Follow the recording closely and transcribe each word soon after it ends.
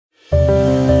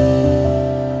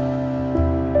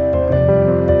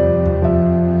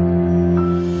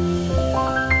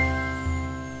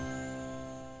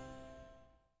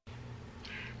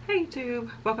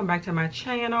welcome back to my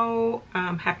channel.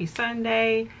 Happy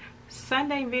Sunday.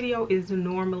 Sunday video is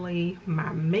normally my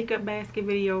makeup basket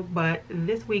video, but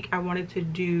this week I wanted to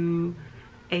do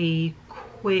a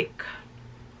quick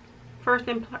first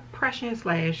impression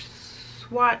slash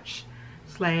swatch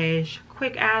slash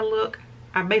quick eye look.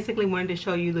 I basically wanted to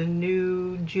show you the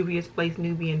new Juvia's Place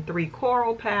Nubian 3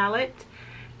 Coral palette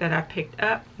that I picked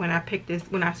up. When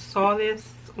I saw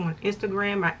this on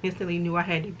Instagram, I instantly knew I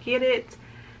had to get it.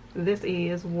 This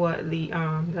is what the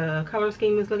color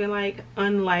scheme is looking like,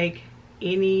 unlike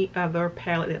any other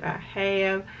palette that I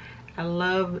have. I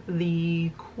love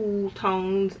the cool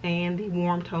tones and the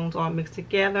warm tones all mixed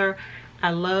together.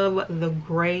 I love the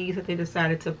grays that they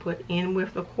decided to put in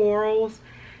with the corals.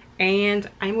 And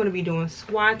I'm going to be doing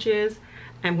swatches.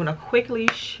 I'm going to quickly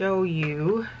show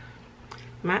you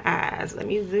my eyes. Let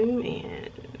me zoom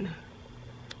in.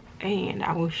 And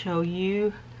I will show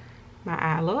you my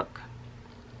eye look.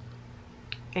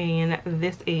 And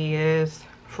this is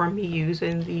from me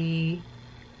using the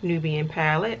Nubian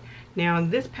palette. Now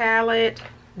this palette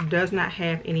does not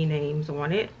have any names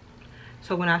on it.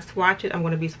 So when I swatch it, I'm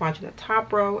going to be swatching the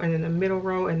top row and then the middle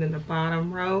row and then the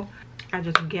bottom row. I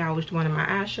just gouged one of my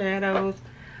eyeshadows.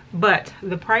 But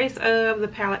the price of the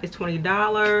palette is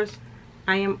 $20.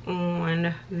 I am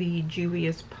on the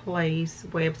Juvia's Place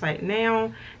website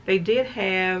now. They did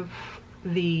have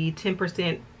the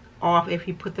 10% off if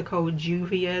you put the code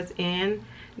Juvias in.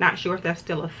 Not sure if that's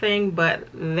still a thing, but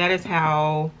that is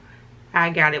how I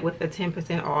got it, with the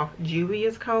 10% off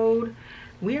Juvia's code.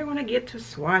 We are going to get to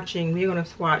swatching. We're going to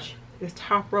swatch this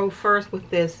top row first with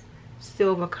this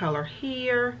silver color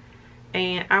here.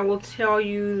 And I will tell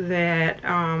you that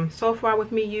so far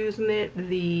with me using it,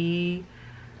 the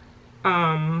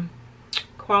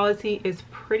quality is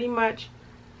pretty much,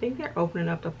 I think they're opening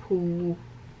up the pool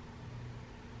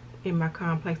in my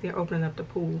complex. They're opening up the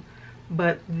pool,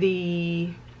 but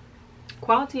the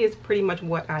quality is pretty much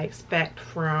what I expect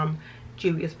from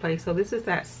Juvia's Place. So this is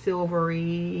that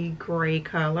silvery gray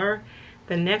color.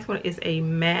 The next one is a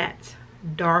matte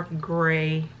dark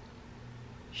gray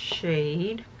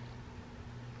shade,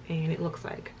 and it looks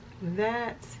like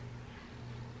that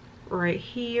right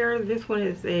here. This one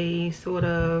is a sort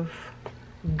of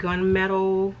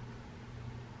gunmetal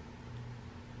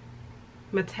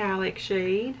metallic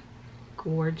shade.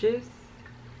 Gorgeous.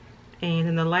 And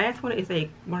then the last one is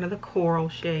one of the coral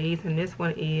shades, and this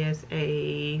one is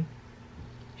a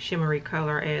shimmery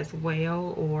color as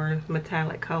well, or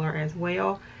metallic color as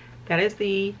well. That is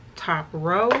the top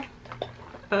row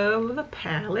of the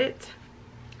palette.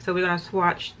 So we're going to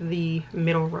swatch the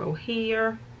middle row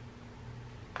here.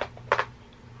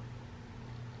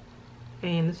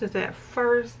 And this is that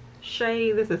first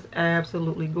shade. This is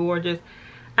absolutely gorgeous.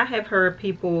 I have heard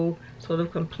people sort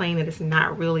of complain that it's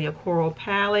not really a coral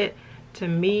palette. To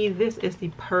me, this is the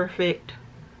perfect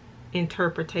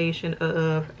interpretation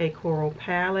of a coral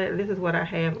palette. This is what I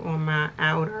have on my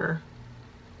outer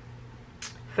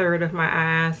third of my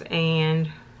eyes, and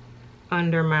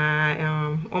under my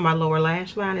on my lower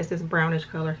lash line is this brownish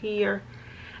color here.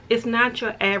 It's not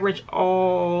your average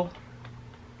all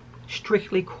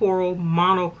strictly coral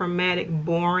monochromatic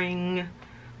boring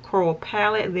coral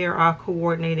palette. There are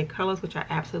coordinated colors, which I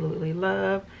absolutely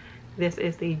love. This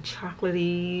is the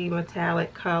chocolatey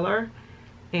metallic color,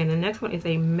 and the next one is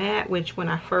a matte, which when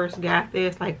I first got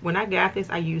this, like when I got this,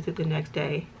 I used it the next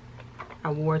day.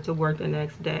 I wore it to work the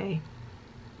next day.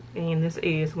 And this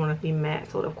is one of the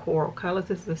matte sort of coral colors.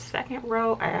 This is the second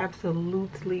row.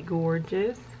 Absolutely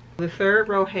gorgeous. The third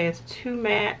row has two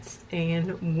mattes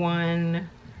and one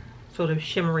sort of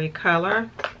shimmery color.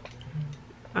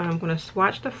 I'm going to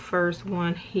swatch the first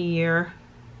one here.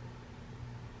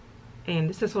 And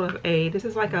this is sort of this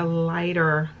is like a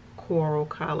lighter coral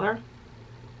color,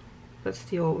 but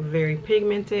still very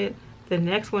pigmented. The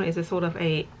next one is a sort of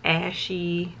a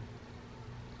ashy,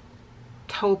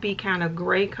 taupey kind of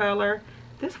gray color.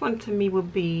 This one to me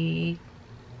would be,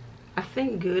 I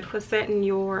think, good for setting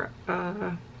your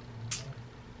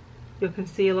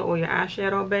concealer or your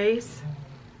eyeshadow base.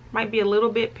 Might be a little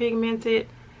bit pigmented.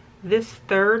 This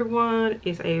third one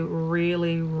is a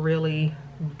really, really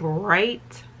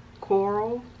bright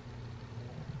coral,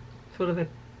 sort of a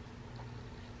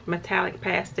metallic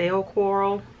pastel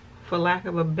coral, for lack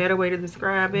of a better way to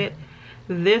describe it.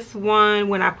 This one,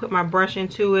 when I put my brush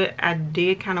into it, I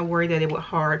did kind of worry that it would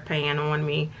hard pan on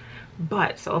me,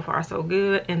 but so far so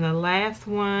good. And the last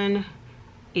one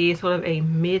is sort of a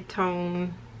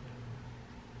mid-tone,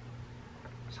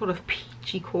 sort of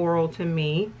peachy coral to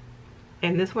me.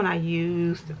 And this one I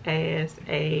used as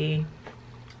a,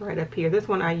 right up here, this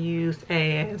one I used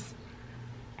as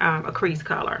a crease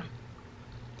color.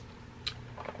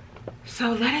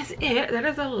 So that is it. That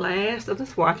is the last of the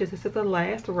swatches. This is the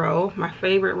last row. My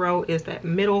favorite row is that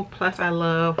middle, plus I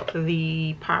love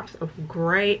the pops of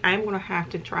gray. I'm gonna have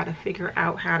to try to figure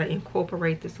out how to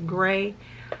incorporate this gray,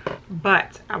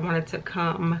 but I wanted to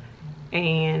come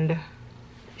and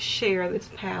share this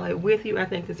palette with you. I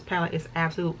think this palette is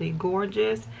absolutely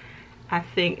gorgeous. I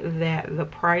think that the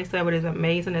price of it is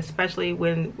amazing, especially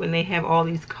when they have all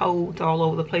these codes all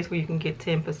over the place where you can get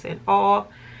 10% off.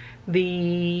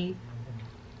 The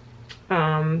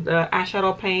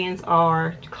eyeshadow pans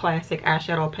are classic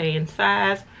eyeshadow pan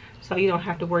size, so you don't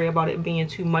have to worry about it being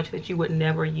too much that you would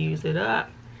never use it up.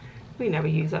 We never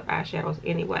use up eyeshadows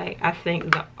anyway. I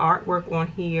think the artwork on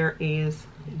here is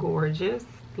gorgeous.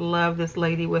 Love this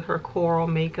lady with her coral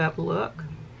makeup look.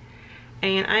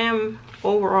 And I am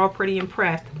overall pretty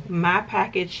impressed. My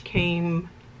package came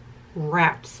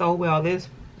wrapped so well. This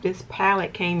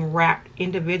palette came wrapped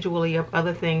individually of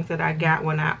other things that I got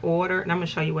when I ordered. And I'm going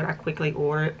to show you what I quickly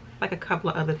ordered. Like a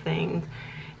couple of other things.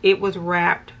 It was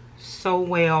wrapped so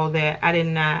well that I did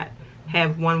not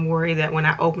have one worry that when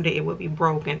I opened it, it would be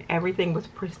broken. Everything was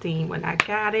pristine when I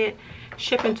got it.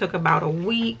 Shipping took about a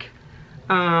week.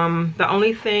 The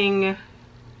only thing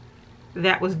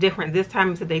that was different this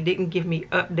time is that they didn't give me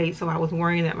updates, so I was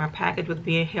worrying that my package was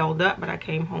being held up, but I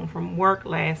came home from work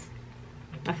last,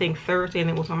 I think Thursday, and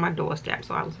it was on my doorstep,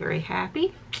 so I was very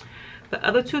happy. The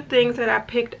other two things that I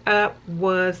picked up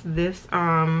was this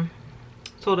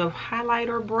sort of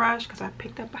highlighter brush, because I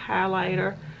picked up a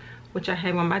highlighter which I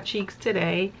have on my cheeks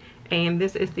today, and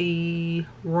this is the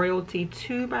Royalty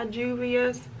 2 by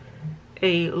Juvias,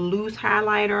 a loose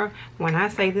highlighter. When I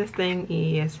say this thing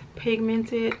is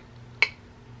pigmented,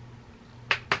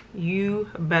 you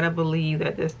better believe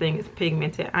that this thing is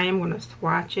pigmented. I am going to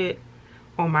swatch it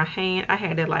on my hand. I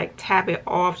had to like tap it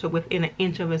off to within an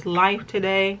inch of its life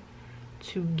today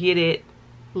to get it.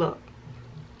 Look,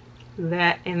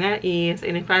 that is,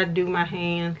 and if I do my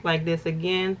hand like this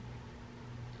again,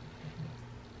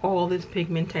 all this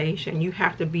pigmentation. You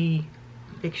have to be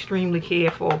extremely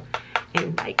careful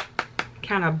and like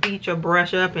kind of beat your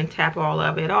brush up and tap all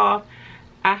of it off.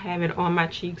 I have it on my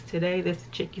cheeks today. This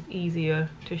chick is easier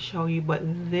to show you, but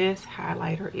this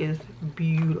highlighter is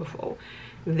beautiful.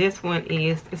 This one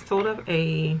is, it's sort of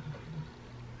a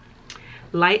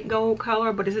light gold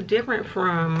color, but it's different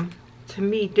from, to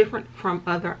me, different from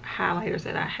other highlighters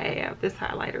that I have. This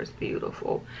highlighter is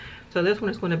beautiful. So this one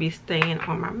is going to be staying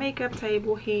on my makeup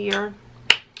table here.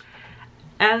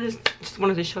 I just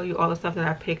wanted to show you all the stuff that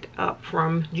I picked up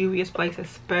from Juvia's place,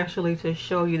 especially to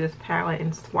show you this palette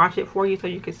and swatch it for you so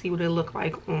you can see what it looked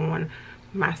like on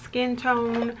my skin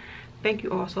tone. Thank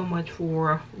you all so much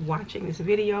for watching this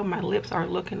video. My lips are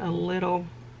looking a little,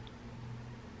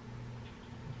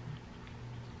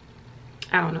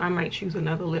 I don't know, I might choose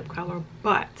another lip color,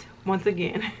 but once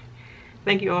again,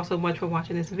 thank you all so much for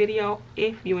watching this video.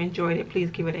 If you enjoyed it,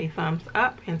 please give it a thumbs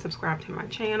up and subscribe to my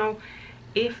channel.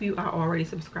 If you are already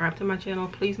subscribed to my channel,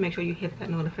 please make sure you hit that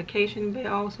notification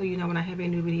bell so you know when I have a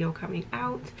new video coming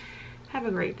out. Have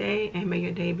a great day, and may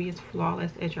your day be as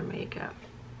flawless as your makeup.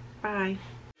 Bye.